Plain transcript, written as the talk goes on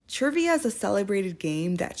trivia is a celebrated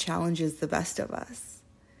game that challenges the best of us.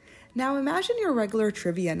 Now imagine your regular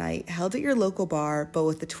trivia night held at your local bar, but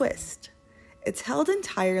with a twist. It's held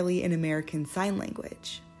entirely in American Sign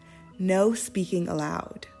Language. No speaking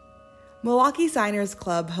allowed. Milwaukee Signers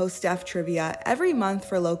Club hosts Deaf Trivia every month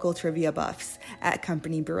for local trivia buffs at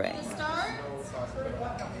Company Brewing.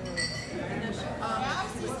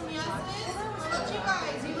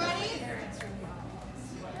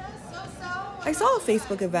 I saw a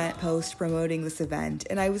Facebook event post promoting this event,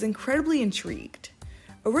 and I was incredibly intrigued.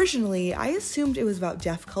 Originally, I assumed it was about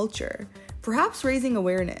deaf culture, perhaps raising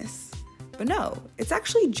awareness. But no, it's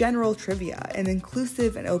actually general trivia and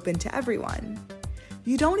inclusive and open to everyone.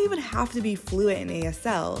 You don't even have to be fluent in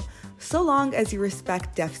ASL, so long as you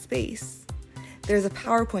respect deaf space. There's a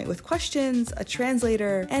PowerPoint with questions, a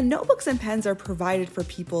translator, and notebooks and pens are provided for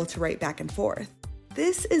people to write back and forth.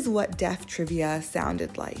 This is what deaf trivia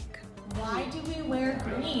sounded like. Why do we wear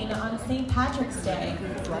green on St. Patrick's Day?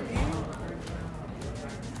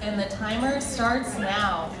 And the timer starts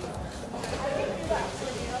now.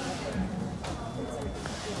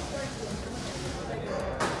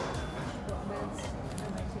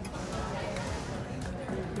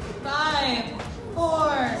 5,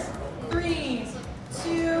 4, 3,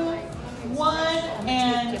 2, 1,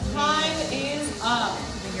 and time is up. You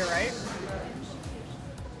think you're right?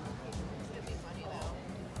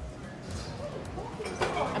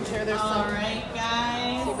 I'm sure there's some. All right,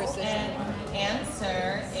 guys, and the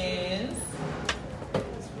answer is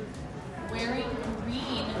wearing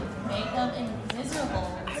green make them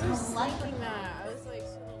invisible. I was thinking that. I was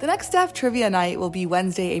like... The next Deaf Trivia Night will be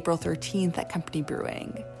Wednesday, April 13th at Company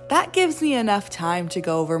Brewing. That gives me enough time to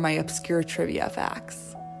go over my obscure trivia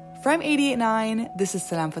facts. From 88.9, this is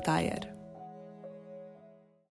Salam Fatayed.